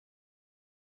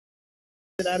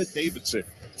At it, Davidson.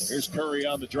 Here's Curry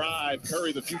on the drive.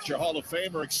 Curry, the future Hall of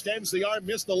Famer, extends the arm,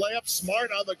 missed the layup.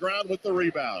 Smart on the ground with the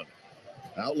rebound.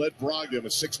 Outlet Brogdon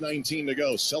with 6:19 to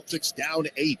go. Celtics down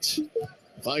 8.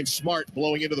 Finds Smart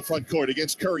blowing into the front court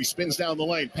against Curry. Spins down the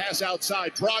lane. Pass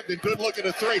outside. Brogdon, good look at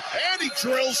a three. And he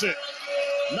drills it.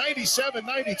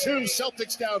 97-92.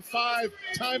 Celtics down 5.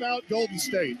 Timeout, Golden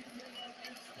State.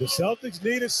 The Celtics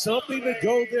needed something to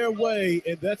go their way,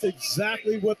 and that's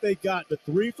exactly what they got. The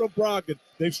three from Brogdon.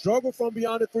 They've struggled from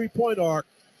beyond the three-point arc,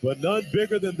 but none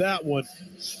bigger than that one,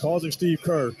 causing Steve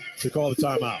Kerr to call the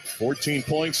timeout. 14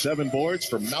 points, 7 boards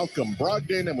for Malcolm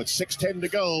Brogdon, and with 6:10 to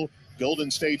go,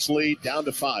 Golden State's lead down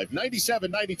to 5.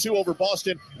 97-92 over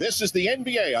Boston. This is the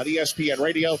NBA on ESPN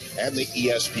Radio and the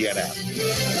ESPN app.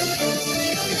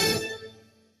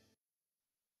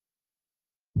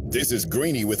 This is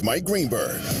Greeny with Mike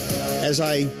Greenberg. As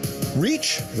I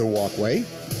reach the walkway,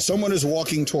 someone is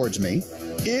walking towards me.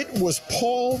 It was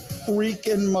Paul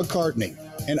freaking McCartney.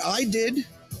 And I did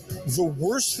the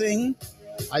worst thing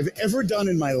I've ever done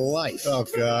in my life. Oh,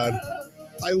 God.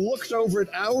 I looked over at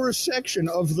our section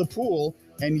of the pool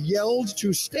and yelled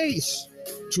to Stace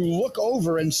to look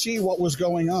over and see what was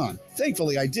going on.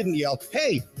 Thankfully, I didn't yell,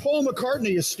 "Hey, Paul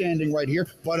McCartney is standing right here,"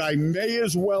 but I may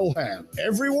as well have.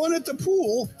 Everyone at the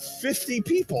pool, 50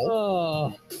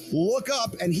 people, look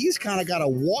up, and he's kind of got to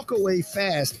walk away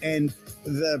fast, and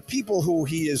the people who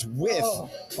he is with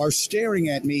are staring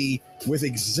at me with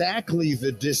exactly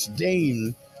the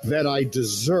disdain that I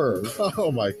deserve.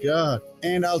 Oh, my God.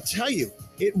 And I'll tell you,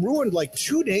 it ruined like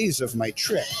 2 days of my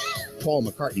trip. Paul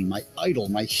McCartney, my idol,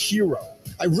 my hero.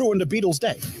 I ruined a Beatles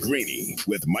day. Greeny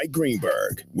with Mike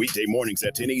Greenberg. Weekday mornings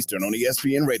at 10 Eastern on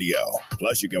ESPN Radio.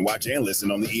 Plus, you can watch and listen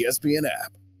on the ESPN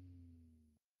app.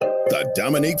 The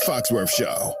Dominique Foxworth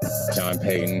Show. Sean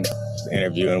Payton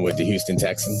interviewing with the Houston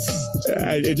Texans.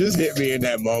 It just hit me in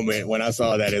that moment when I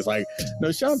saw that. It's like,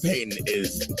 no, Sean Payton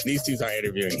these teams aren't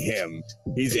interviewing him.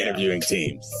 He's interviewing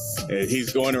teams.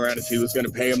 He's going around to see who's going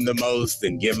to pay him the most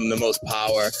and give him the most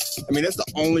power. I mean, that's the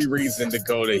only reason to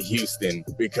go to Houston,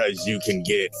 because you can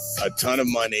get a ton of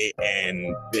money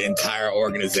and the entire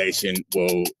organization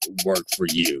will work for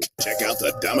you. Check out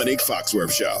the Dominique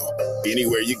Foxworth Show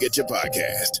anywhere you get your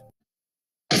podcast.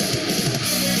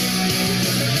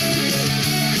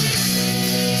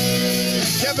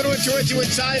 Kevin Richard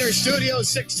Insider Studio,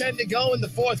 6:10 to go in the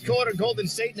fourth quarter. Golden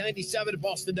State 97 to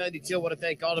Boston 92. I want to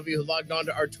thank all of you who logged on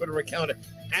to our Twitter account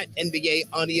at NBA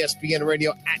on ESPN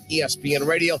Radio, at ESPN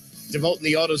Radio, to vote in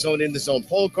the AutoZone in the Zone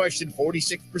poll question.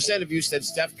 46% of you said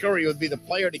Steph Curry would be the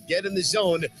player to get in the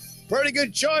zone. Pretty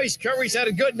good choice. Curry's had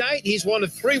a good night. He's one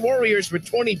of 3 Warriors with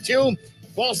 22.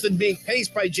 Boston being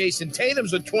paced by Jason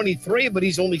Tatum's with 23, but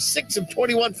he's only 6 of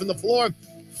 21 from the floor.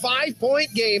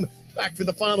 5-point game. Back for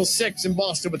the final 6 in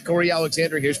Boston with Corey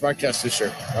Alexander. Here's Mark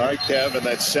Kessler. All right, Kev, and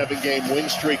that 7-game win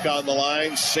streak on the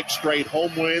line, 6 straight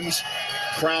home wins.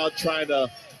 Crowd trying to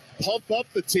pump up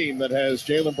the team that has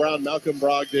Jaylen Brown, Malcolm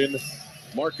Brogdon,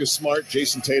 Marcus Smart,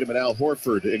 Jason Tatum, and Al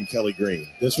Horford in Kelly Green.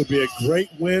 This would be a great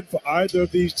win for either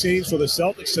of these teams. For the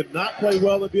Celtics to not play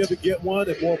well and be able to get one,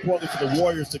 and more importantly for the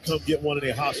Warriors to come get one in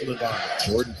a hostile environment.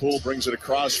 Jordan Poole brings it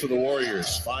across for the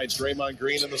Warriors. Finds Draymond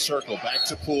Green in the circle. Back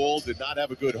to Poole. Did not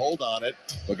have a good hold on it,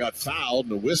 but got fouled,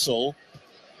 and a whistle.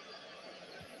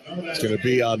 It's going to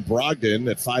be on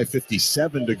Brogdon at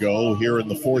 5:57 to go here in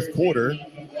the fourth quarter.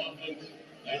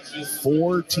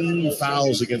 14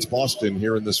 fouls against Boston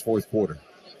here in this fourth quarter.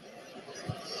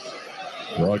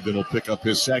 Brogdon will pick up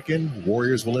his second.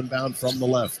 Warriors will inbound from the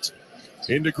left.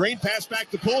 Into Green, pass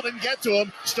back to Poole, didn't get to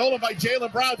him. Stolen by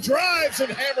Jaylen Brown, drives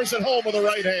and hammers it home with the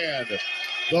right hand.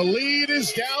 The lead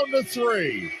is down to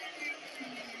 3.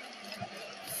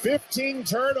 15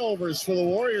 turnovers for the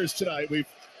Warriors tonight. We've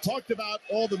talked about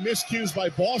all the miscues by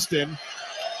Boston.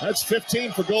 That's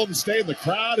 15 for Golden State, and the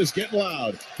crowd is getting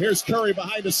loud. Here's Curry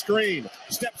behind the screen.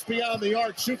 Steps beyond the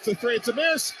arc, shoots the three. It's a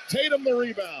miss. Tatum the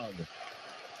rebound.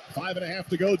 5.5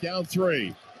 to go, down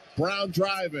 3. Brown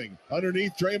driving.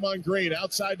 Underneath Draymond Green,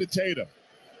 outside to Tatum.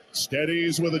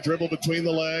 Steadies with a dribble between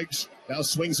the legs. Now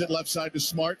swings it left side to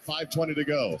Smart. 5:20 to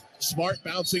go. Smart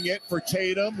bouncing it for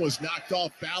Tatum. Was knocked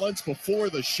off balance before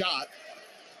the shot.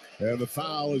 And the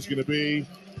foul is going to be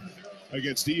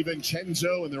against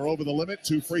DiVincenzo, and they're over the limit.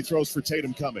 2 free throws for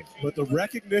Tatum coming. But the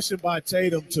recognition by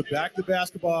Tatum to back the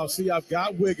basketball, see, I've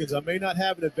got Wiggins. I may not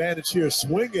have an advantage here.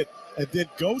 Swing it, and then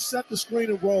go set the screen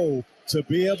and roll to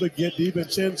be able to get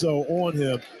DiVincenzo on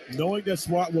him, knowing that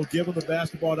Smart will give him the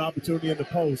basketball opportunity in the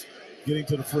post, getting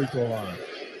to the free throw line.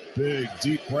 Big,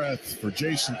 deep breath for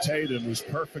Jason Tatum, who's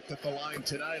perfect at the line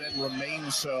tonight and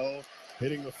remains so.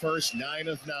 Hitting the first 9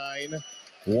 of 9.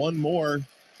 One more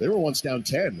They were once down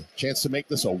 10. Chance to make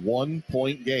this a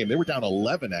 1-point game. They were down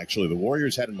 11, actually. The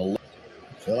Warriors had an 11.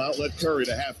 They'll outlet Curry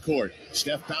to half court.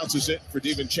 Steph bounces it for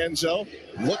DiVincenzo.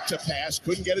 Looked to pass,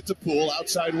 couldn't get it to Poole.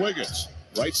 Outside Wiggins.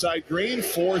 Right side Green,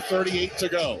 4:38 to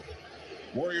go.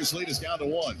 Warriors lead is down to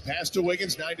 1. Pass to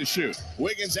Wiggins, 9 to shoot.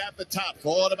 Wiggins at the top.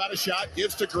 Thought about a shot,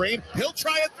 gives to Green. He'll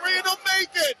try a 3 and he'll make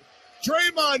it.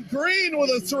 Draymond Green with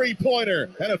a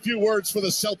 3-pointer. And a few words for the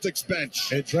Celtics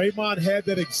bench. And Draymond had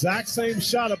that exact same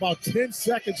shot about 10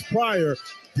 seconds prior.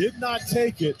 Did not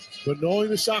take it, but knowing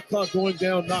the shot clock going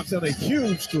down, knocks down a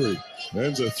huge 3.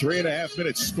 Ends a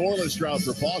 3.5-minute scoreless drought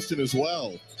for Boston as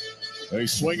well. They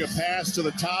swing a pass to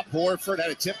the top. Horford had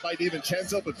a tip by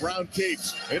DiVincenzo, but Brown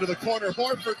keeps. Into the corner,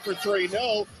 Horford for 3.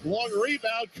 No. Long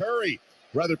rebound, Curry.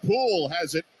 Rather, Poole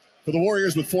has it for the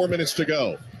Warriors with 4 minutes to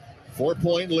go.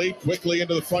 4-point lead, quickly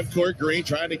into the front court. Green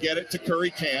trying to get it to Curry,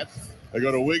 can't. They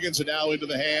go to Wiggins and now into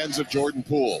the hands of Jordan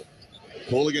Poole.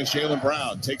 Poole against Jaylen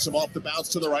Brown. Takes him off the bounce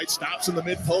to the right. Stops in the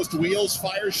mid-post. Wheels.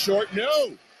 Fires short.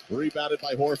 No. Rebounded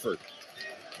by Horford.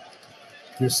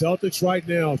 Your Celtics right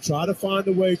now try to find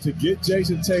a way to get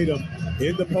Jason Tatum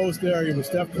in the post area with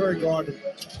Steph Curry guarding.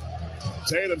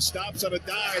 Tatum stops on a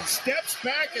dime, steps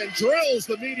back and drills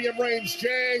the medium-range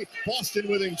J. Boston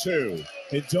within 2.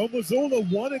 And Joe Mazzulla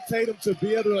wanted Tatum to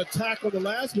be able to attack on the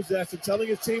last possession, telling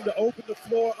his team to open the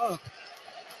floor up.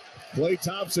 Klay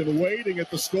Thompson waiting at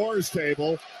the scorer's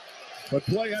table, but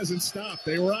play hasn't stopped.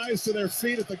 They rise to their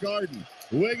feet at the Garden.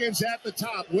 Wiggins at the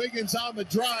top. Wiggins on the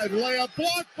drive. Layup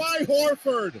blocked by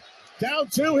Horford. Down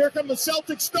 2. Here come the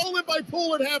Celtics. Stolen by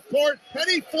Poole at half court, and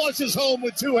he flushes home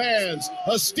with 2 hands.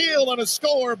 A steal and a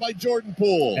score by Jordan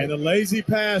Poole. And a lazy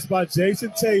pass by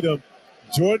Jason Tatum.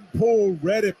 Jordan Poole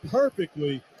read it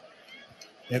perfectly.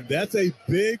 And that's a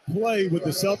big play with the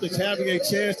Celtics having a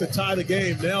chance to tie the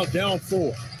game. Now down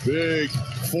 4. Big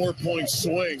 4-point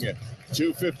swing.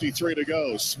 2:53 to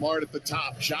go. Smart at the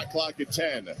top. Shot clock at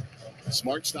 10.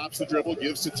 Smart stops the dribble,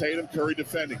 gives to Tatum. Curry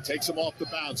defending. Takes him off the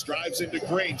bounce. Drives into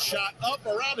Green. Shot up,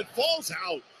 around it, falls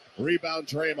out. Rebound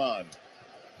Draymond.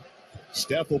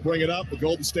 Steph will bring it up. The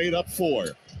Golden State up 4.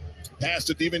 Pass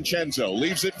to DiVincenzo.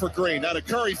 Leaves it for Green. Now to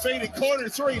Curry. Fading corner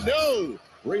 3. No.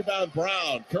 Rebound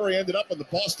Brown. Curry ended up on the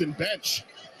Boston bench.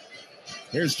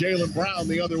 Here's Jaylen Brown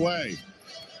the other way.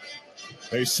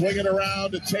 They swing it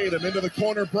around to Tatum into the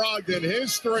corner. Brogdon,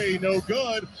 his 3, no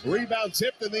good. Rebound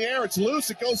tipped in the air. It's loose.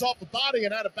 It goes off the body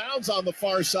and out of bounds on the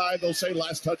far side. They'll say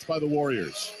last touch by the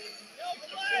Warriors.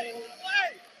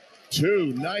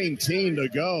 2:19 to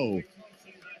go.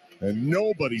 And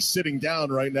nobody's sitting down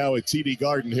right now at TD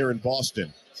Garden here in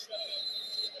Boston.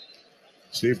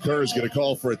 Steve Kerr is going to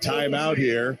call for a timeout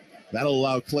here. That'll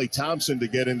allow Klay Thompson to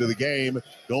get into the game.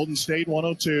 Golden State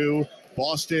 102.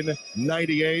 Boston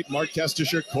 98. Mark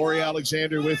Kestisher, Corey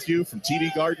Alexander with you from TD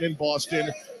Garden in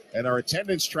Boston. And our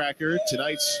attendance tracker,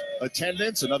 tonight's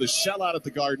attendance, another sellout at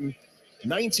the Garden,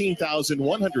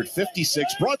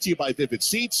 19,156. Brought to you by Vivid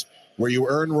Seats, where you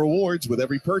earn rewards with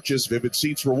every purchase. Vivid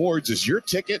Seats Rewards is your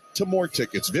ticket to more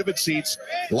tickets. Vivid Seats,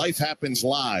 life happens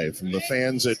live. From the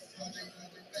fans at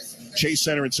Chase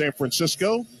Center in San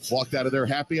Francisco, walked out of there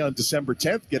happy on December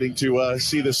 10th, getting to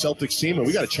see the Celtics team. And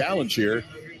we got a challenge here.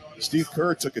 Steve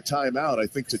Kerr took a timeout, I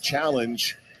think, to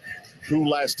challenge who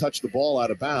last touched the ball out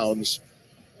of bounds.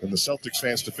 And the Celtics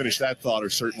fans, to finish that thought,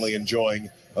 are certainly enjoying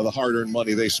the hard-earned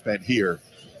money they spent here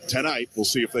tonight. We'll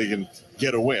see if they can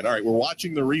get a win. All right, we're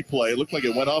watching the replay. It looked like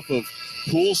it went off of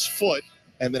Poole's foot,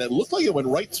 and then it looked like it went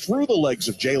right through the legs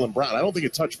of Jaylen Brown. I don't think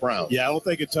it touched Brown. Yeah, I don't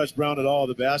think it touched Brown at all.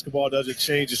 The basketball doesn't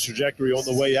change its trajectory on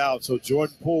the way out. So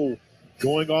Jordan Poole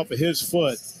going off of his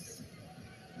foot.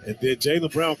 And then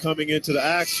Jaylen Brown coming into the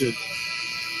action.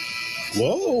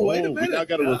 Whoa, wait a minute. We now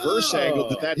got a reverse angle.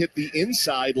 Did that hit the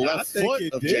inside left foot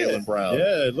of Jaylen Brown?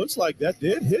 Yeah, it looks like that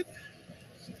did hit.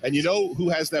 And you know who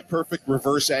has that perfect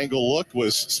reverse angle look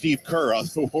was Steve Kerr on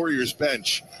the Warriors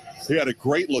bench. He had a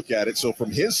great look at it. So from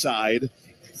his side,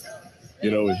 you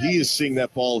know, he is seeing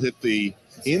that ball hit the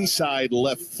inside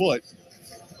left foot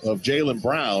of Jaylen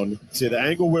Brown. To the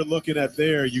angle we're looking at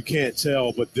there, you can't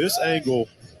tell. But this angle,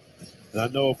 and I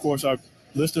know, of course, our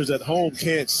listeners at home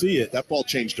can't see it. That ball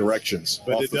changed directions.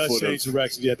 But it does change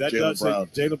directions. Yeah, that does.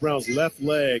 Jaylen Brown's left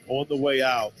leg on the way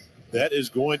out. That's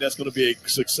going to be a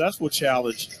successful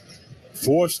challenge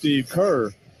for Steve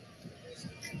Kerr.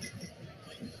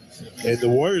 And the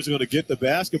Warriors are going to get the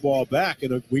basketball back.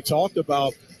 And we talked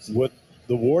about what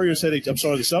the Warriors had. The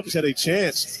Celtics had a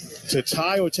chance to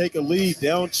tie or take a lead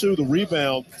down to the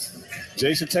rebound.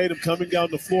 Jason Tatum coming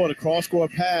down the floor, the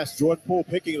cross-court pass, Jordan Poole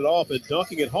picking it off and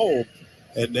dunking it home.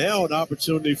 And now an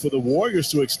opportunity for the Warriors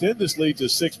to extend this lead to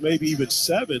 6, maybe even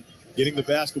 7, getting the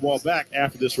basketball back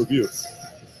after this review.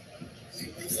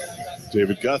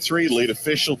 David Guthrie, lead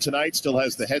official tonight, still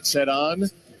has the headset on,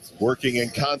 working in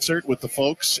concert with the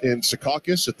folks in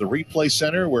Secaucus at the Replay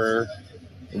Center, where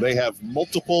they have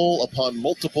multiple upon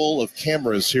multiple of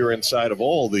cameras here inside of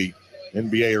all the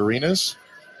NBA arenas.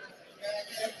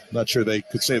 Not sure they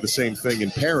could say the same thing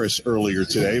in Paris earlier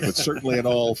today, but certainly in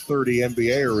all 30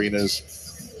 NBA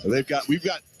arenas, we've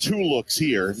got 2 looks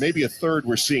here, maybe a third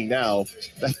we're seeing now.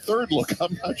 That third look,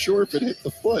 I'm not sure if it hit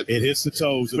the foot. It hits the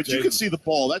toes. But you can see the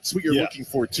ball. That's what you're looking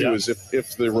for, too, is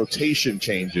if the rotation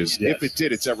changes. Yes. If it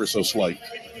did, it's ever so slight.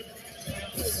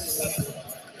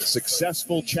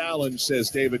 Successful challenge, says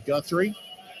David Guthrie.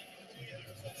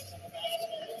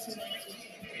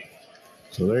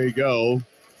 So there you go.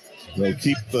 They'll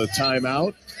keep the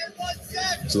timeout.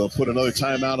 So they'll put another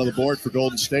timeout on the board for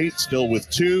Golden State, still with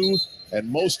 2. And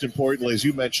most importantly, as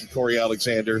you mentioned, Corey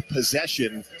Alexander,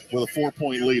 possession with a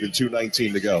 4-point lead and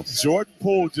 2:19 to go. Jordan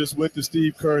Poole just went to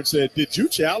Steve Kerr and said, "Did you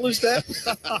challenge that?"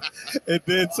 And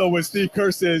then so when Steve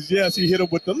Kerr says yes, he hit him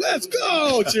with the "Let's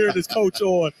go," cheering his coach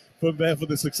on for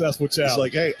the successful challenge. It's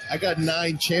like, hey, I got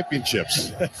 9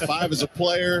 championships, 5 as a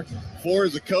player, 4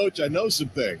 as a coach. I know some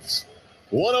things.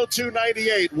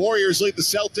 102-98. Warriors lead the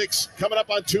Celtics. Coming up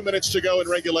on 2 minutes to go in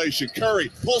regulation. Curry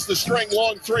pulls the string,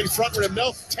 long 3, front rim,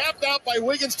 no. Tapped out by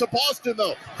Wiggins to Boston,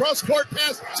 though. Cross-court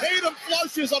pass. Tatum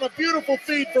flushes on a beautiful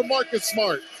feed for Marcus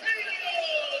Smart.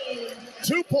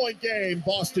 2-point game,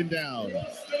 Boston down.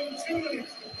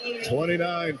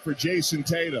 29 for Jason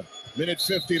Tatum. Minute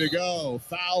 50 to go.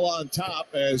 Foul on top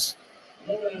as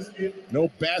no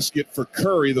basket for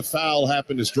Curry. The foul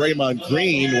happened as Draymond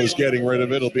Green was getting rid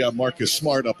of it. It'll be on Marcus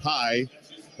Smart up high,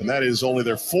 and that is only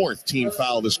their 4th team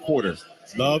foul this quarter.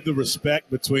 Love the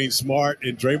respect between Smart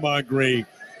and Draymond Green.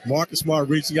 Marcus Smart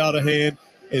reaching out a hand,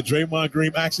 and Draymond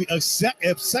Green actually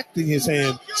accepting his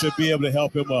hand to be able to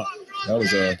help him up. That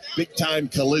was a big-time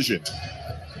collision.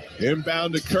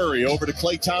 Inbound to Curry, over to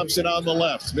Klay Thompson on the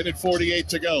left. Minute 48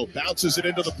 to go. Bounces it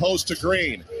into the post to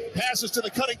Green. Passes to the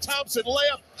cutting Thompson.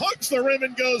 Layup, hugs the rim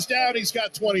and goes down. He's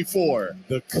got 24.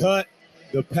 The cut,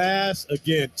 the pass,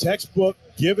 again, textbook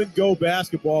give-and-go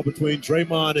basketball between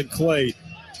Draymond and Klay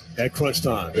at crunch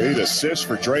time. 8 assists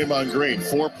for Draymond Green.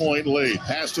 4-point lead.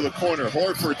 Pass to the corner.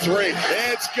 Horford 3.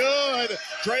 It's good.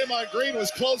 Draymond Green was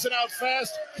closing out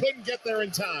fast. Couldn't get there in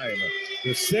time.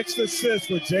 The 6th assist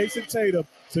for Jason Tatum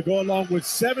to go along with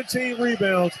 17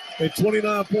 rebounds and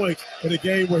 29 points in a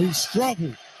game where he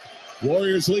struggled.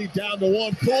 Warriors lead down to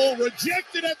 1. Poole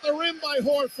rejected at the rim by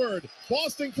Horford.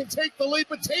 Boston can take the lead,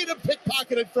 but Tatum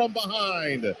pickpocketed from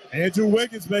behind. Andrew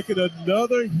Wiggins making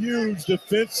another huge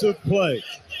defensive play.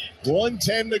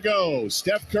 1:10 to go.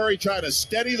 Steph Curry trying to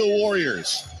steady the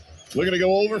Warriors. Looking to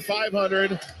go over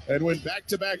 500 and win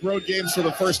back-to-back road games for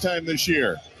the first time this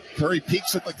year. Curry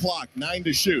peeks at the clock, 9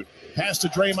 to shoot. Pass to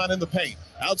Draymond in the paint.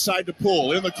 Outside to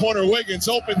Poole. In the corner, Wiggins.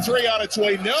 Open 3 on its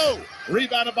way. No.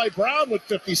 Rebounded by Brown with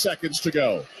 50 seconds to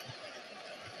go.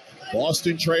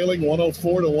 Boston trailing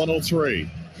 104 to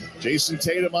 103. Jason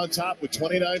Tatum on top with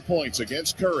 29 points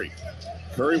against Curry.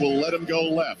 Curry will let him go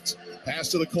left. Pass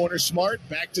to the corner, Smart.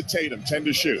 Back to Tatum. 10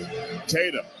 to shoot.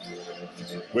 Tatum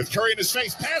with Curry in his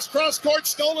face. Pass cross court,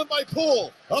 stolen by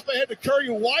Poole. Up ahead to Curry,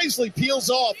 who wisely peels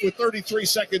off with 33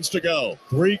 seconds to go.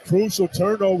 3 crucial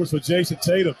turnovers for Jason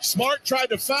Tatum. Smart tried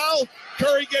to foul.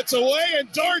 Curry gets away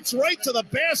and darts right to the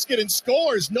basket and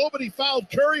scores. Nobody fouled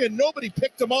Curry and nobody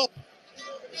picked him up.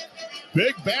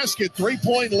 Big basket,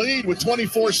 3-point lead with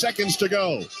 24 seconds to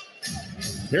go.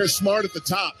 Here's Smart at the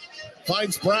top.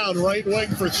 Finds Brown, right wing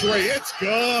for 3. It's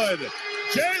good.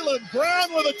 Jaylen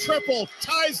Brown with a triple.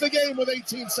 Ties the game with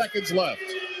 18 seconds left.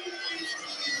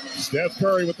 Steph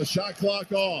Curry with the shot clock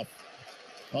off.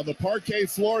 On the parquet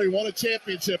floor, he won a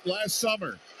championship last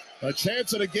summer. A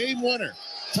chance at a game winner.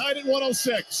 Tied at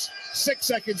 106. 6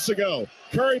 seconds to go.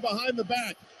 Curry behind the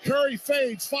back. Curry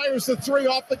fades, fires the 3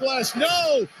 off the glass.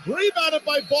 No! Rebounded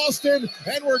by Boston,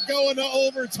 and we're going to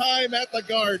overtime at the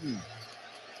Garden.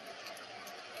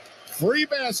 Free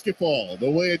basketball, the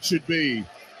way it should be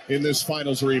in this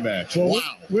finals rematch. Well,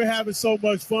 wow. We're having so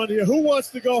much fun here. Who wants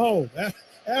to go home?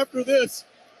 After this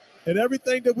and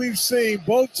everything that we've seen,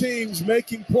 both teams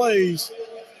making plays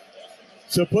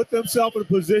to put themselves in a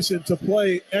position to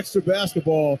play extra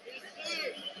basketball.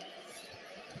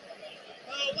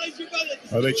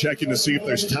 Are they checking to see if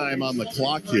there's time on the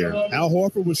clock here? Al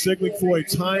Horford was signaling for a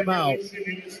timeout.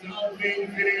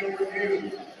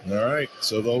 All right,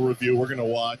 so they'll review. We're going to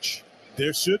watch.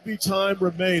 There should be time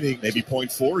remaining. Maybe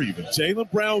 0.4 even.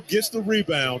 Jaylen Brown gets the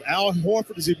rebound. Al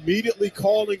Horford is immediately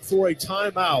calling for a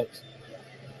timeout.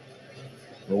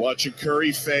 We're watching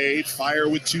Curry fade, fire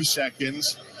with 2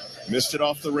 seconds. Missed it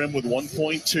off the rim with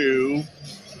 1.2.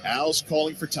 Al's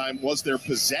calling for time. Was there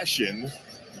possession?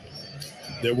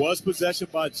 There was possession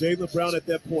by Jaylen Brown at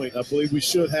that point. I believe we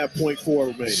should have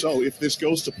 0.4 remaining. So if this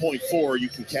goes to 0.4, you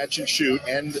can catch and shoot,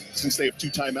 and since they have 2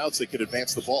 timeouts, they could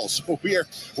advance the ball. So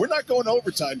we're not going to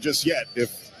overtime just yet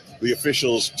if the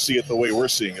officials see it the way we're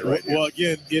seeing it right now. Well,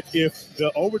 again, if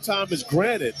the overtime is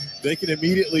granted, they can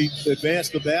immediately advance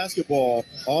the basketball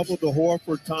off of the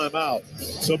Horford timeout.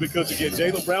 So because, again,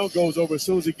 Jaylen Brown goes over as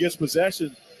soon as he gets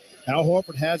possession, Al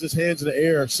Horford has his hands in the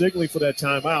air signaling for that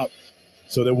timeout.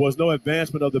 So there was no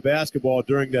advancement of the basketball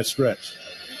during that stretch.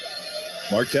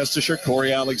 Mark Kestisher,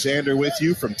 Corey Alexander with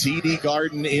you from TD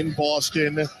Garden in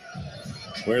Boston,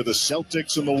 where the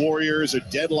Celtics and the Warriors are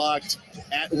deadlocked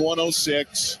at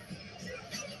 106.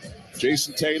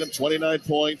 Jason Tatum, 29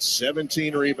 points,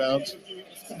 17 rebounds.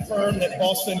 Confirmed that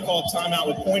Boston called timeout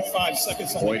with 0.5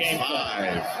 seconds on the game.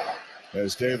 0.5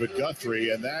 as David Guthrie,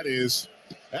 and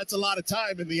that's a lot of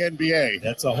time in the NBA.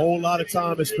 That's a whole lot of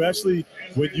time, especially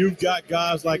when you've got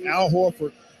guys like Al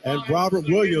Horford and Robert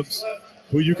Williams,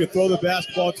 who you can throw the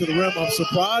basketball to the rim. I'm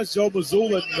surprised Joe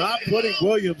Mazzulla not putting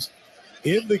Williams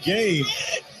in the game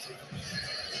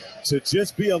to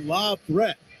just be a lob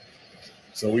threat.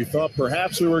 So we thought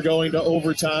perhaps we were going to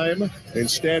overtime.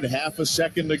 Instead, half a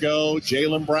second to go.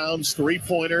 Jaylen Brown's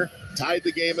three-pointer tied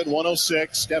the game at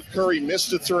 106. Steph Curry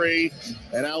missed a 3,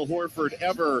 and Al Horford,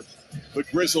 ever the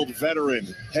grizzled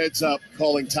veteran, heads up,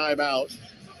 calling timeout.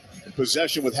 In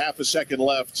possession with half a second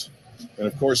left. And,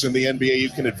 of course, in the NBA, you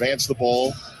can advance the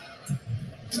ball.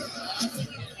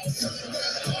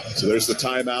 So there's the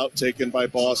timeout taken by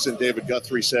Boston, David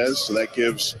Guthrie says. So that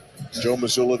gives Joe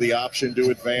Mazzulla the option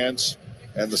to advance.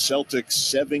 And the Celtics'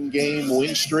 7-game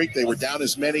win streak, they were down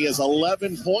as many as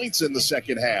 11 points in the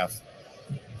second half.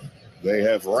 They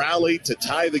have rallied to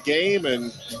tie the game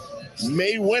and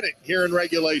may win it here in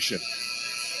regulation.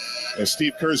 And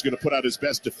Steve Kerr is going to put out his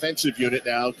best defensive unit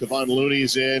now. Kevon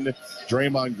Looney's in.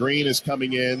 Draymond Green is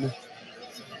coming in.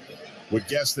 Would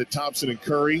guess that Thompson and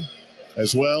Curry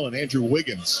as well, and Andrew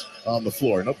Wiggins on the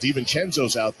floor. Nope,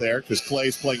 DiVincenzo's out there because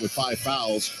Clay's playing with 5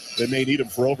 fouls. They may need him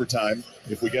for overtime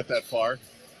if we get that far.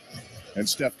 And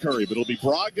Steph Curry, but it'll be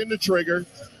Brogdon to trigger.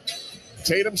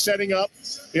 Tatum setting up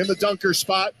in the dunker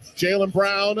spot. Jaylen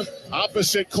Brown,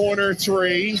 opposite corner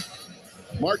 3.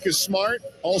 Marcus Smart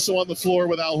also on the floor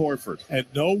with Al Horford. And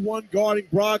no one guarding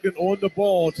Brogdon on the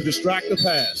ball to distract the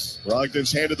pass.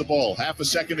 Brogdon's handed the ball. Half a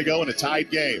second to go in a tied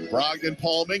game. Brogdon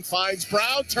palming, finds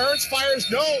Brown, turns,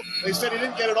 fires. No, they said he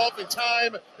didn't get it off in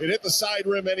time. It hit the side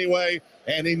rim anyway.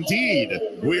 And indeed,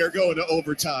 we are going to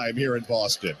overtime here in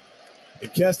Boston.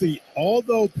 And Kesty,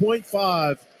 although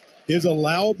 0.5 is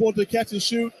allowable to catch and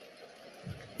shoot,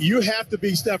 you have to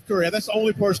be Steph Curry. That's the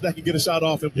only person that can get a shot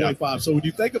off in 0.5. Yeah. So when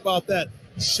you think about that,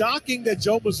 shocking that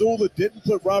Joe Mazzulla didn't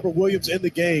put Robert Williams in the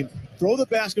game. Throw the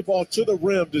basketball to the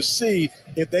rim to see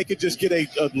if they could just get a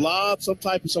lob, some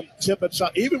tip-up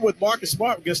shot. Even with Marcus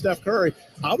Smart against Steph Curry,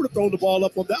 I would have thrown the ball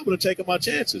up on that one and taken my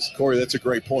chances. Corey, that's a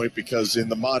great point because in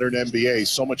the modern NBA,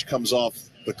 so much comes off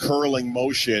the curling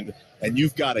motion, and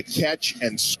you've got to catch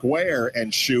and square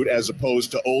and shoot as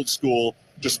opposed to old school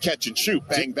just catch and shoot,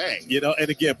 bang, bang. You know,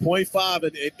 and again, 0.5,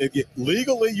 and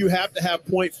legally you have to have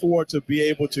 0.4 to be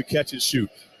able to catch and shoot.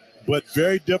 But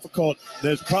very difficult.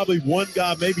 There's probably one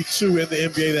guy, maybe 2 in the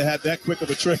NBA that had that quick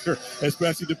of a trigger,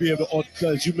 especially to be able to,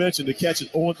 as you mentioned, to catch it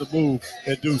on the move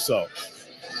and do so.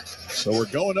 So we're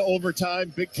going to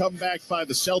overtime. Big comeback by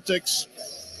the Celtics.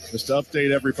 Just to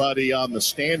update everybody on the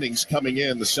standings coming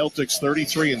in. The Celtics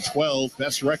 33-12,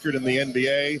 best record in the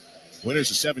NBA.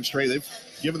 Winners of 7 straight. They've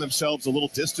given themselves a little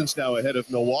distance now ahead of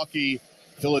Milwaukee,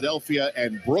 Philadelphia,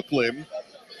 and Brooklyn.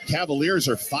 Cavaliers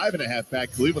are 5.5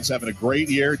 back. Cleveland's having a great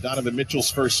year. Donovan Mitchell's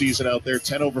first season out there,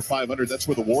 10 over 500. That's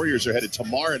where the Warriors are headed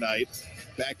tomorrow night,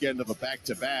 back end of a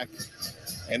back-to-back.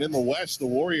 And in the West, the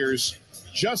Warriors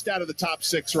just out of the top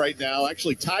 6 right now,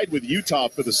 actually tied with Utah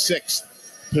for the 6th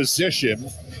position.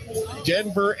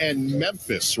 Denver and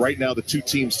Memphis right now, the 2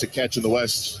 teams to catch in the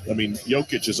West. I mean,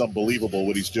 Jokic is unbelievable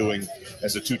what he's doing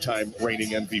as a 2-time reigning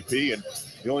MVP. And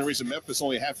the only reason Memphis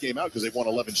only a half game out because they've won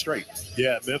 11 straight.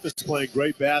 Yeah, Memphis playing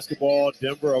great basketball.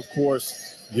 Denver, of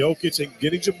course, Jokic and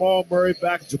getting Jamal Murray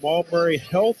back. Jamal Murray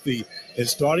healthy and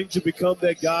starting to become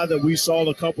that guy that we saw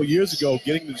a couple years ago,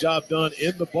 getting the job done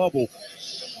in the bubble.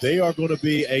 They are going to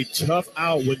be a tough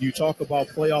out when you talk about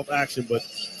playoff action, but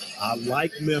I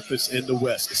like Memphis in the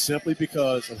West simply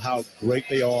because of how great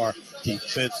they are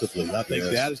defensively. I think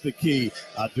that is the key.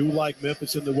 I do like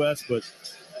Memphis in the West, but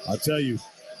I'll tell you,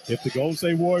 if the Golden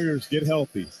State Warriors get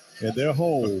healthy and they're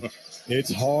home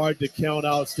It's hard to count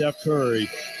out Steph Curry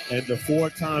and the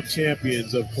 4-time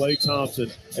champions of Klay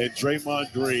Thompson and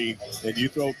Draymond Green, and you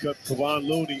throw Kevon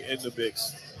Looney in the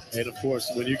mix. And, of course,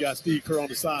 when you got Steve Kerr on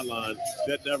the sideline,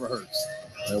 that never hurts.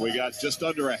 And we got just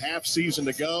under a half season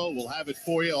to go. We'll have it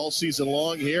for you all season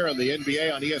long here on the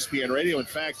NBA on ESPN Radio. In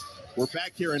fact, we're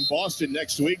back here in Boston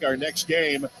next week. Our next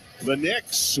game, the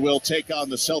Knicks will take on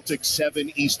the Celtics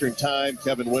 7 Eastern time.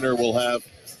 Kevin Winter will have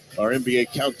our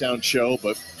NBA countdown show.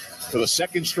 But for the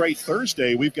second straight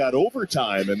Thursday, we've got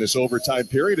overtime. And this overtime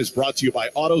period is brought to you by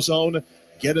AutoZone.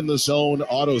 Get in the zone,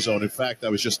 AutoZone. In fact, I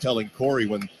was just telling Corey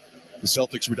when the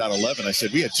Celtics were down 11. I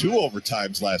said, we had 2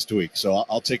 overtimes last week, so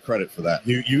I'll take credit for that.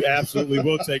 You absolutely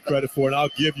will take credit for it.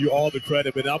 I'll give you all the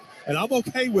credit, but I'm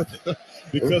okay with it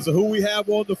because of who we have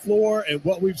on the floor and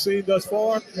what we've seen thus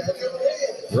far.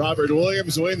 Robert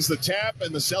Williams wins the tap,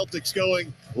 and the Celtics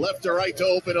going left to right to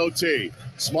open OT.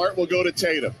 Smart will go to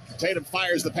Tatum. Tatum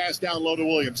fires the pass down low to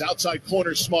Williams. Outside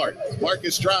corner, Smart.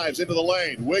 Marcus drives into the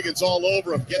lane. Wiggins all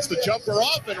over him. Gets the jumper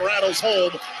off and rattles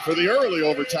home for the early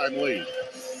overtime lead.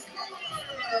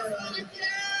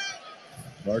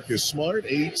 Marcus Smart,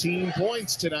 18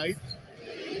 points tonight.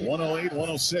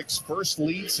 108-106. First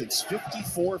lead since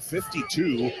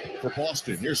 54-52 for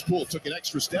Boston. Here's Poole. Took an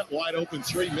extra step. Wide open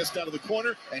 3. Missed out of the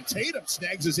corner. And Tatum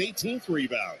snags his 18th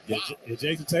rebound. Wow. Yeah,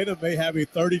 Jason Tatum may have a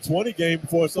 30-20 game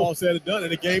before it's all said and done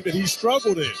in a game that he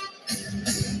struggled in.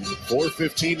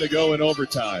 4:15 to go in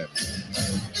overtime.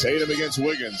 Tatum against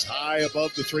Wiggins, high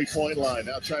above the three-point line.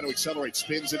 Now trying to accelerate,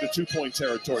 spins into two-point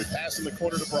territory. Pass in the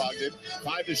corner to Brogdon.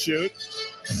 5 to shoot.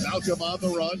 Malcolm on the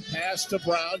run. Pass to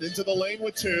Brown into the lane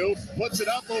with 2. Puts it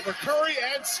up over Curry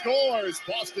and scores.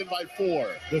 Boston by 4.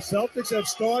 The Celtics have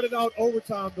started out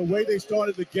overtime the way they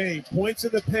started the game. Points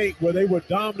in the paint where they were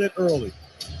dominant early.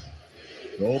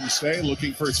 Golden State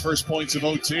looking for its first points of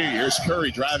OT. Here's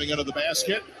Curry driving under the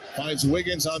basket. Finds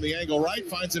Wiggins on the angle right.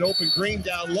 Finds an open Green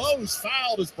down low. He's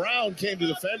fouled as Brown came to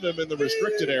defend him in the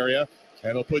restricted area.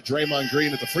 And he'll put Draymond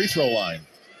Green at the free throw line.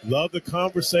 Love the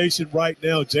conversation right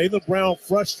now. Jaylen Brown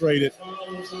frustrated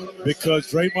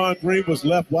because Draymond Green was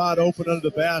left wide open under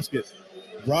the basket.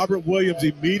 Robert Williams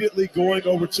immediately going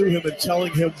over to him and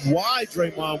telling him why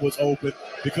Draymond was open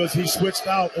because he switched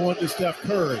out onto Steph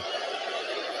Curry.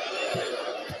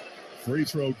 Free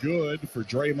throw good for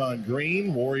Draymond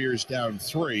Green. Warriors down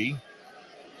 3. In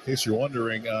case you're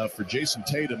wondering, for Jason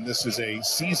Tatum, this is a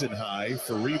season high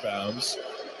for rebounds.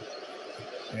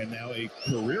 And now a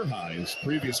career high. His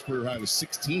previous career high was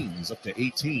 16. He's up to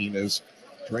 18 as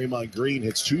Draymond Green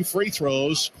hits 2 free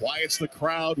throws, quiets the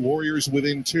crowd. Warriors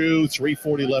within 2,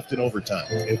 3:40 left in overtime.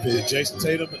 If Jason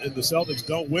Tatum and the Celtics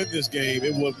don't win this game,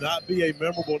 it will not be a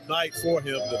memorable night for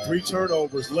him. The 3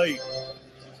 turnovers late.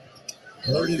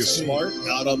 Marcus Smart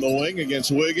out on the wing against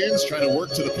Wiggins, trying to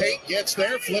work to the paint, gets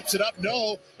there, flips it up,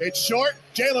 no, it's short.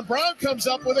 Jaylen Brown comes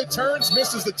up with it, turns,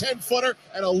 misses the 10-footer,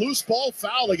 and a loose ball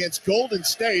foul against Golden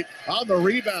State on the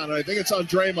rebound. I think it's on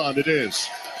Draymond, it is.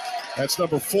 That's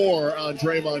number 4 on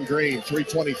Draymond Green,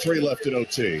 3:23 left in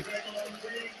OT.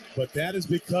 But that is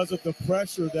because of the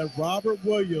pressure that Robert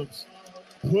Williams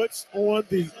puts on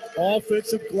the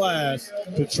offensive glass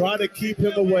to try to keep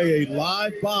him away. A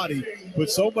live body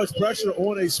put so much pressure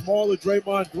on a smaller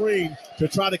Draymond Green to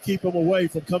try to keep him away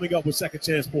from coming up with second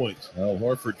chance points. Well,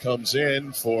 Horford comes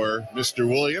in for Mr.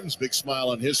 Williams. Big smile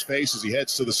on his face as he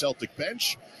heads to the Celtic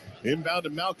bench. Inbound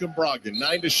to Malcolm Brogdon.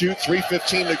 9 to shoot,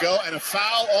 3:15 to go, and a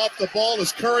foul off the ball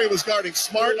as Curry was guarding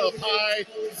Smart up high.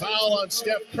 Foul on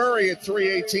Steph Curry at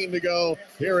 3:18 to go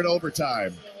here in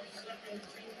overtime.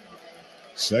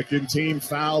 Second team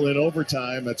foul in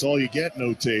overtime. That's all you get in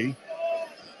OT.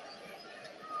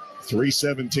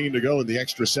 3:17 to go in the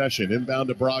extra session. Inbound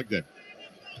to Brogdon.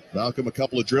 Malcolm a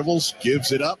couple of dribbles,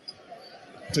 gives it up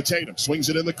to Tatum. Swings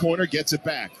it in the corner, gets it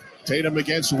back. Tatum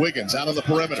against Wiggins out on the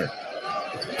perimeter.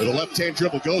 With a left-hand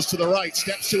dribble, goes to the right,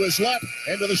 steps to his left,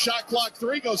 end of the shot clock.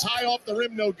 3 goes high off the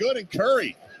rim, no good, and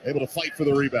Curry able to fight for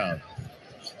the rebound.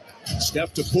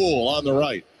 Step to Poole on the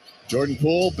right. Jordan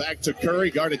Poole back to Curry,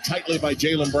 guarded tightly by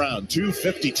Jaylen Brown.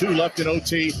 2:52 left in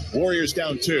OT. Warriors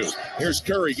down 2. Here's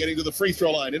Curry getting to the free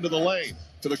throw line, into the lane.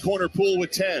 To the corner, Poole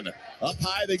with 10. Up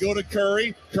high, they go to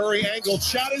Curry. Curry angled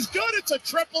shot is good. It's a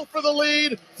triple for the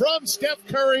lead from Steph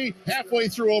Curry halfway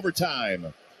through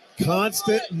overtime.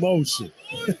 Constant motion.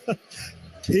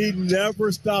 He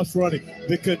never stops running.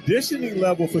 The conditioning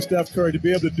level for Steph Curry to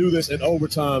be able to do this in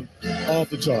overtime,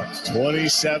 off the charts.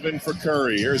 27 for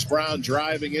Curry. Here's Brown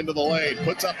driving into the lane.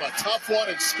 Puts up a tough one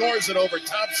and scores it over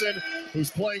Thompson, who's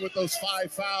playing with those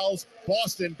 5 fouls.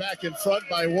 Boston back in front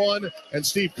by 1, and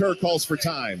Steve Kerr calls for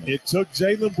time. It took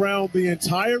Jaylen Brown the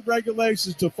entire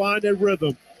regulations to find a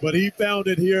rhythm. but he found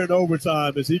it here in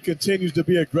overtime as he continues to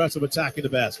be aggressive attacking the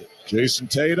basket. Jason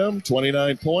Tatum,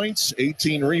 29 points,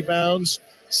 18 rebounds,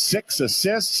 6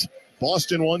 assists.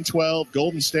 Boston 112,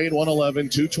 Golden State 111,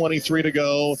 2:23 to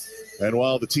go. And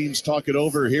while the teams talk it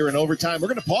over here in overtime, we're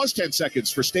going to pause 10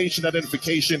 seconds for station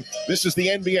identification. This is the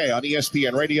NBA on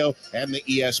ESPN Radio and the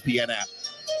ESPN app.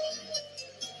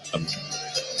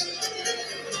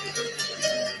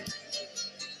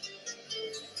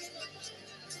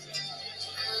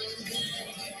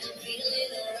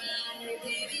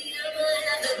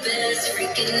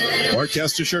 Mark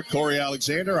Kestisher, Corey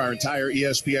Alexander, our entire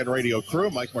ESPN Radio crew,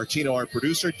 Mike Martino, our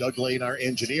producer, Doug Lane, our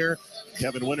engineer,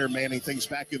 Kevin Winter manning things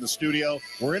back in the studio.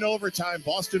 We're in overtime.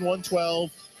 Boston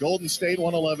 112, Golden State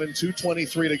 111,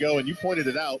 2:23 to go. And you pointed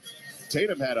it out,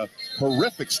 Tatum had a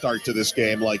horrific start to this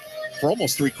game, like for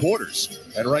almost 3 quarters.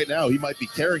 And right now he might be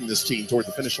carrying this team toward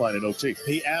the finish line in OT.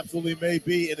 He absolutely may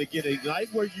be. And again, a night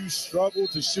where you struggle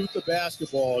to shoot the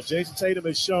basketball, Jason Tatum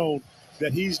has shown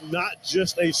that he's not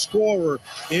just a scorer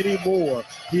anymore.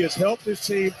 He has helped his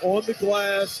team on the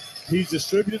glass. He's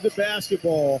distributed the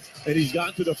basketball, and he's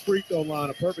gotten to the free throw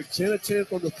line, a perfect 10 of 10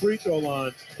 from the free throw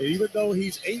line. And even though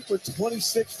he's 8 for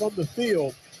 26 from the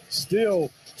field,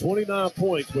 still 29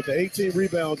 points with the 18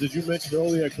 rebounds, as you mentioned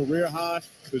earlier, a career high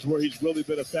is where he's really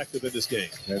been effective in this game.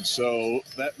 And so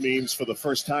that means for the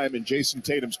first time in Jason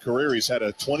Tatum's career, he's had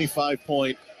a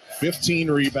 25-point, 15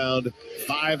 rebound,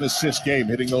 5 assist game,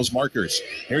 hitting those markers.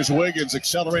 Here's Wiggins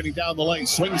accelerating down the lane,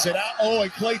 swings it out. Oh,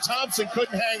 and Klay Thompson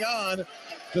couldn't hang on.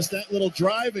 Just that little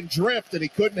drive and drift, and he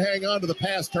couldn't hang on to the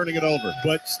pass, turning it over.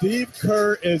 But Steve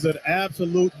Kerr is an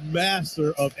absolute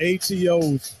master of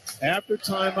ATOs. After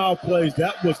timeout plays,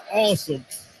 that was awesome.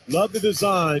 Love the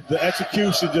design, the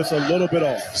execution just a little bit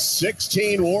off.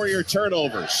 16 Warrior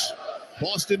turnovers.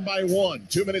 Boston by 1.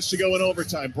 2 minutes to go in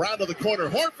overtime. Brown to the corner.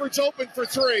 Horford's open for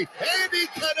 3. And he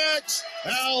connects.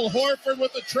 Al Horford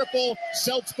with the triple.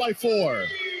 Celts by 4.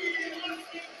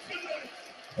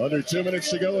 Under 2 minutes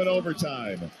to go in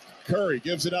overtime. Curry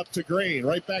gives it up to Green.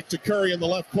 Right back to Curry in the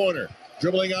left corner.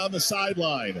 Dribbling on the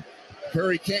sideline.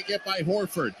 Curry can't get by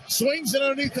Horford. Swings it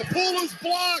underneath. The pool is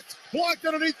blocked. Blocked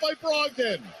underneath by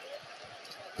Brogdon.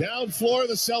 Down floor,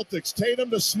 the Celtics.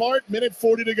 Tatum to Smart, minute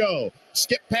 40 to go.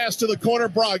 Skip pass to the corner,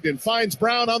 Brogdon. Finds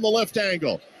Brown on the left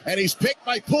angle. And he's picked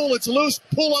by Poole. It's loose.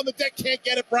 Poole on the deck, can't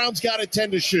get it. Brown's got it,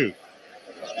 10 to shoot.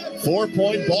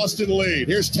 4-point Boston lead.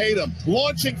 Here's Tatum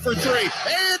launching for 3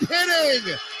 and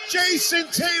hitting. Jason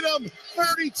Tatum,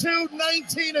 32,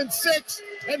 19, and 6.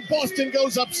 And Boston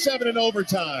goes up 7 in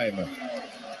overtime.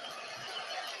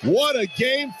 What a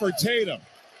game for Tatum.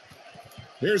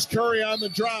 Here's Curry on the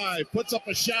drive, puts up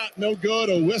a shot, no good.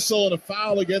 A whistle and a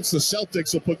foul against the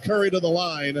Celtics will put Curry to the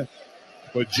line.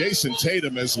 But Jason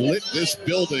Tatum has lit this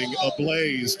building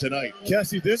ablaze tonight.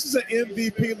 Kessie, this is an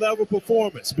MVP level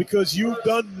performance because you've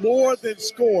done more than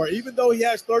score. Even though he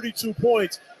has 32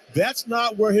 points, that's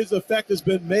not where his effect has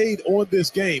been made on this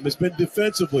game. It's been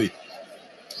defensively.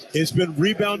 It's been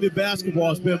rebounded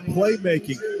basketball. It's been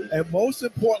playmaking. And most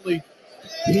importantly,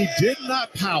 he did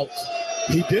not pout.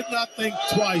 He did not think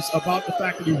twice about the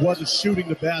fact that he wasn't shooting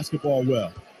the basketball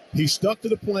well. He stuck to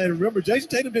the plan. Remember, Jason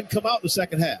Tatum didn't come out in the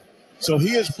second half. So he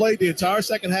has played the entire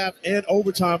second half and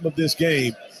overtime of this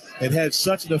game and had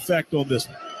such an effect on this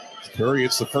one. Curry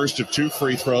hits the first of 2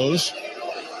 free throws.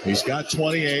 He's got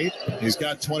 28. He's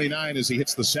got 29 as he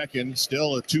hits the second.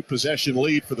 Still a 2-possession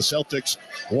lead for the Celtics.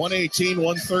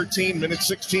 118-113, minute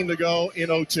 16 to go in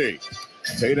OT.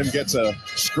 Tatum gets a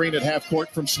screen at half court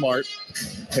from Smart.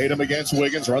 Tatum against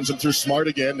Wiggins, runs him through Smart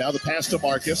again. Now the pass to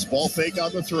Marcus. Ball fake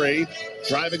on the 3.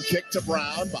 Drive and kick to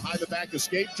Brown. Behind the back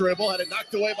escape dribble. Had it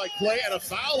knocked away by Klay and a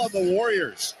foul on the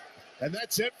Warriors. And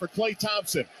that's it for Klay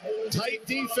Thompson. Tight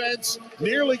defense.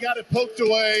 Nearly got it poked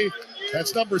away.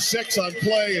 That's number 6 on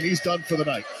Klay, and he's done for the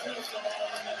night.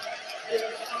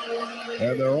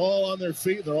 And they're all on their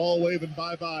feet. They're all waving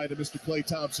bye-bye to Mr. Klay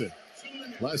Thompson.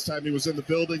 Last time he was in the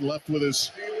building, left with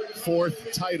his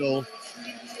 4th title.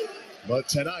 But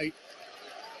tonight,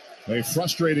 a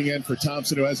frustrating end for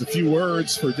Thompson, who has a few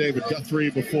words for David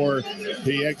Guthrie before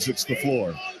he exits the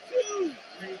floor.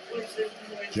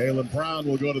 Jaylen Brown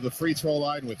will go to the free throw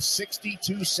line with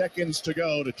 62 seconds to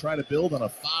go to try to build on a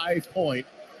 5-point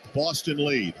Boston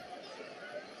lead.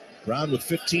 Brown with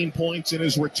 15 points in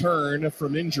his return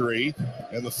from injury.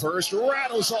 And the first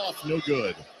rattles off, no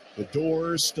good. The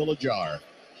door's still ajar.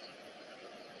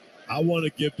 I want to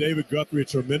give David Guthrie a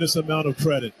tremendous amount of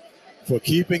credit for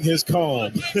keeping his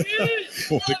calm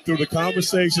through the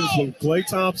conversations from Klay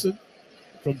Thompson,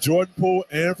 from Jordan Poole,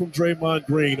 and from Draymond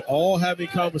Green, all having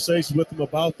conversations with him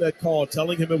about that call,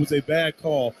 telling him it was a bad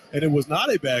call. And it was not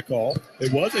a bad call.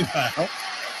 It was a foul.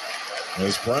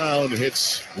 As Brown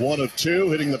hits 1 of 2,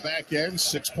 hitting the back end,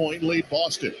 6-point lead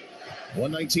Boston.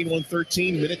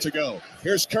 119-113, minute to go.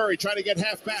 Here's Curry trying to get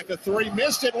half back. A 3,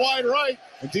 missed it wide right.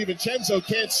 And DiVincenzo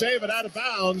can't save it, out of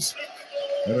bounds.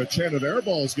 And a chant of air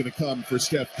ball is going to come for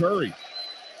Steph Curry.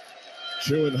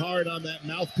 Chewing hard on that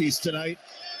mouthpiece tonight.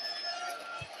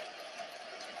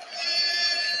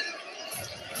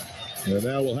 And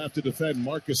now we'll have to defend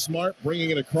Marcus Smart,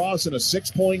 bringing it across in a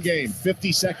 6-point game.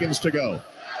 50 seconds to go.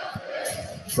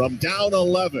 From down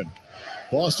 11.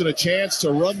 Boston a chance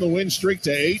to run the win streak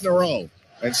to 8 in a row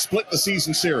and split the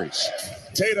season series.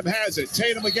 Tatum has it.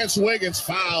 Tatum against Wiggins.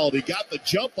 Fouled. He got the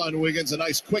jump on Wiggins. A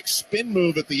nice quick spin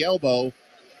move at the elbow.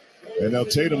 And now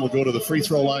Tatum will go to the free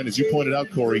throw line, as you pointed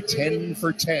out, Corey. 10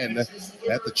 for 10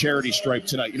 at the charity stripe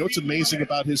tonight. You know what's amazing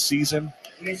about his season?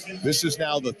 This is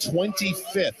now the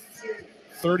 25th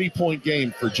 30-point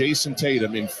game for Jason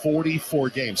Tatum in 44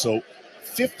 games. So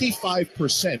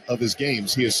 55% of his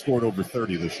games, he has scored over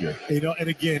 30 this year. You know, and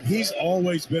again, he's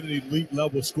always been an elite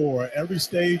level scorer. Every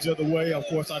stage of the way, of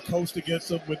course, I coached against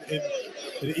him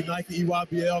in Nike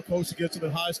EYBL, coached against him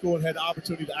in high school, and had the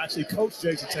opportunity to actually coach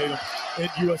Jason Tatum in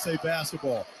USA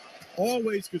basketball.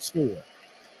 Always could score.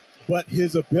 But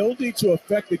his ability to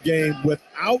affect the game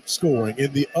without scoring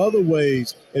in the other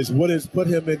ways is what has put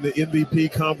him in the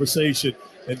MVP conversation,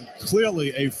 and clearly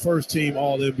a first-team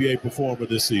All-NBA performer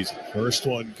this season. First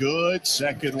one good,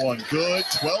 second one good,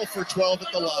 12 for 12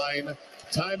 at the line.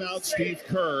 Timeout, Steve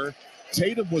Kerr.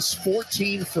 Tatum was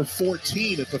 14 for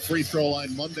 14 at the free throw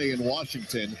line Monday in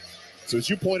Washington. So as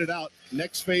you pointed out,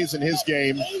 next phase in his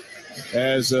game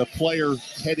as a player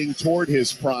heading toward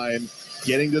his prime,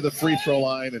 getting to the free throw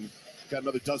line, and got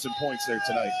another dozen points there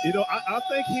tonight. You know, I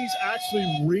think he's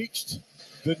actually reached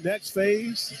the next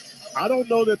phase. I don't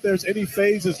know that there's any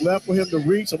phases left for him to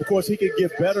reach. Of course, he can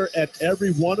get better at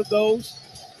every one of those.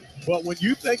 But when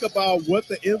you think about what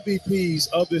the MVPs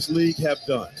of this league have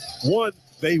done, one,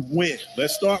 they win.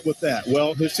 Let's start with that.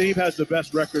 Well, his team has the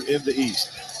best record in the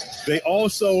East. They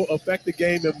also affect the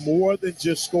game in more than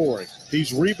just scoring.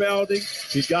 He's rebounding.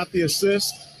 He's got the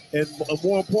assists. And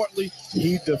more importantly,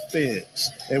 he defends.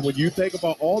 And when you think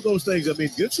about all those things, I mean,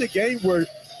 it's a game where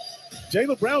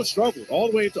Jaylen Brown struggled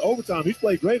all the way into overtime. He's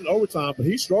played great in overtime, but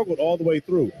he struggled all the way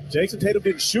through. Jason Tatum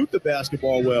didn't shoot the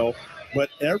basketball well, but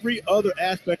every other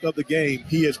aspect of the game,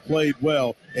 he has played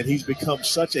well, and he's become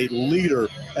such a leader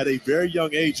at a very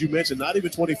young age. You mentioned not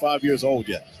even 25 years old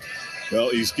yet. Well,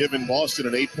 he's given Boston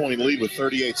an 8-point lead with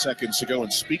 38 seconds to go.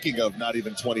 And speaking of not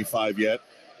even 25 yet,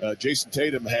 Jason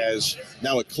Tatum has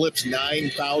now eclipsed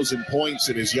 9,000 points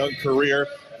in his young career,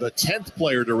 the 10th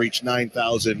player to reach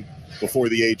 9,000 before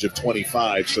the age of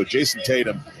 25. So Jason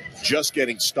Tatum just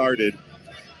getting started,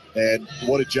 and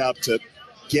what a job to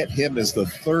get him as the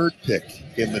 3rd pick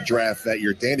in the draft that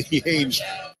year. Danny Ainge,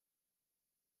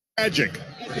 magic,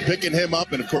 picking him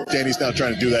up, and of course Danny's now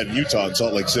trying to do that in Utah and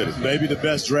Salt Lake City. Maybe the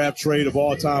best draft trade of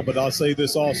all time, but I'll say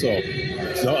this also.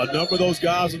 So a number of those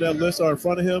guys on that list are in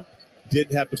front of him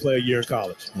didn't have to play a year in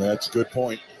college. That's a good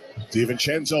point.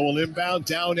 DiVincenzo will inbound,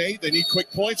 down 8. They need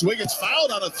quick points. Wiggins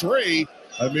fouled on a 3.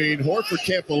 I mean, Horford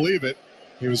can't believe it.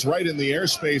 He was right in the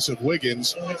airspace of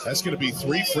Wiggins. That's going to be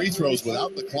 3 free throws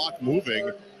without the clock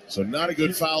moving. So not a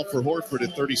good foul for Horford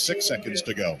at 36 seconds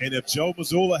to go. And if Joe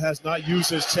Mazzulla has not used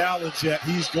his challenge yet,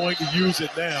 he's going to use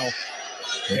it now.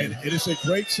 And it is a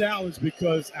great challenge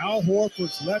because Al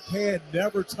Horford's left hand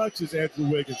never touches Andrew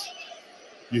Wiggins.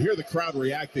 You hear the crowd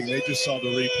reacting. They just saw the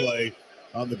replay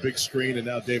on the big screen, and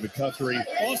now David Guthrie.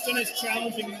 Boston is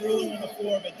challenging ruling on the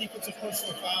floor of a defensive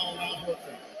personal foul on Al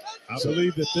Horford. I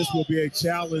believe that this will be a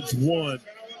challenge 1.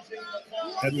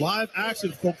 And live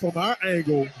action from our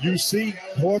angle, you see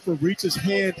Horford reach his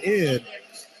hand in,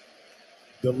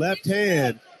 the left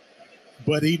hand,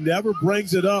 but he never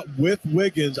brings it up with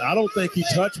Wiggins. I don't think he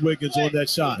touched Wiggins on that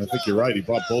shot. I think you're right. He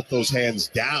brought both those hands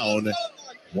down,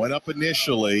 went up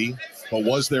initially, but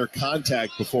was there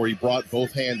contact before he brought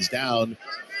both hands down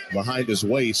behind his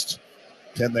waist?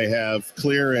 Can they have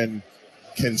clear and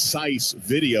concise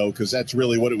video? Because that's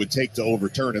really what it would take to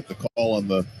overturn it. The call on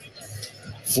the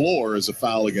floor is a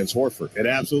foul against Horford. It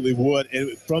absolutely would.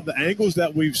 And from the angles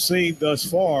that we've seen thus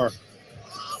far,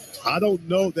 I don't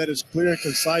know that it's clear and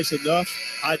concise enough.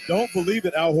 I don't believe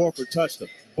that Al Horford touched him,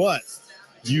 but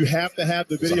you have to have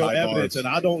the video evidence, and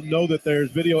I don't know that there's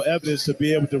video evidence to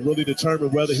be able to really determine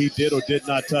whether he did or did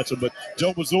not touch him. But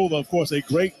Joe Mazzulla, of course, a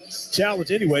great challenge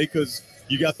anyway, because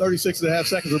you got 36 and a half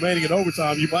seconds remaining in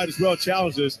overtime. You might as well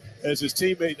challenge this as his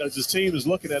team is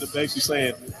looking at him, basically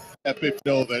saying, epic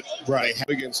know that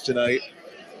Wiggins tonight,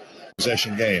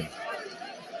 possession game.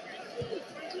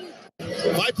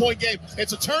 5-point game.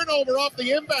 It's a turnover off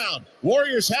the inbound.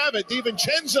 Warriors have it.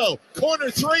 DiVincenzo, corner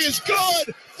three is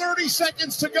good. 30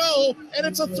 seconds to go, and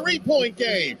it's a 3-point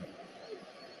game.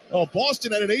 Oh,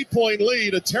 Boston had an 8-point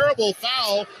lead, a terrible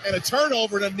foul, and a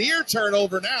turnover, and a near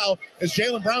turnover now as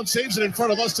Jaylen Brown saves it in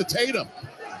front of us to Tatum.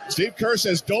 Steve Kerr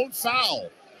says, don't foul.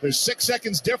 There's 6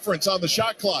 seconds difference on the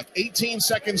shot clock. 18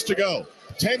 seconds to go.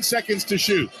 10 seconds to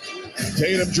shoot.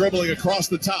 Tatum dribbling across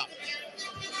the top.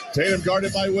 Tatum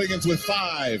guarded by Wiggins with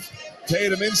 5.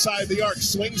 Tatum inside the arc,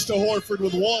 swings to Horford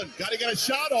with 1. Got to get a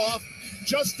shot off.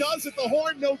 Just does it. The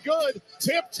horn, no good.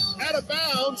 Tipped out of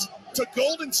bounds to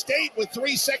Golden State with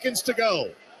 3 seconds to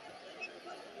go.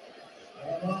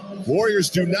 Warriors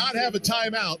do not have a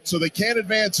timeout, so they can't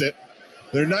advance it.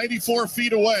 They're 94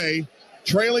 feet away,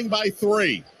 trailing by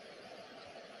 3.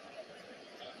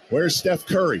 Where's Steph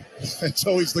Curry? That's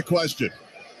always the question.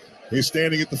 He's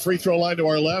standing at the free throw line to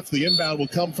our left. The inbound will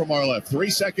come from our left. 3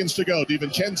 seconds to go.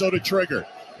 DiVincenzo to trigger.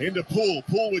 Into Poole.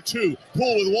 Poole with 2.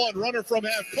 Poole with 1. Runner from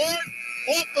half court.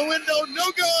 Off the window.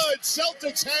 No good.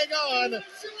 Celtics hang on.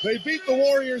 They beat the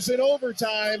Warriors in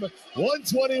overtime.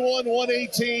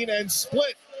 121-118 and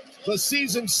split the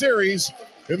season series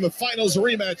in the finals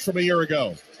rematch from a year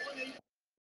ago.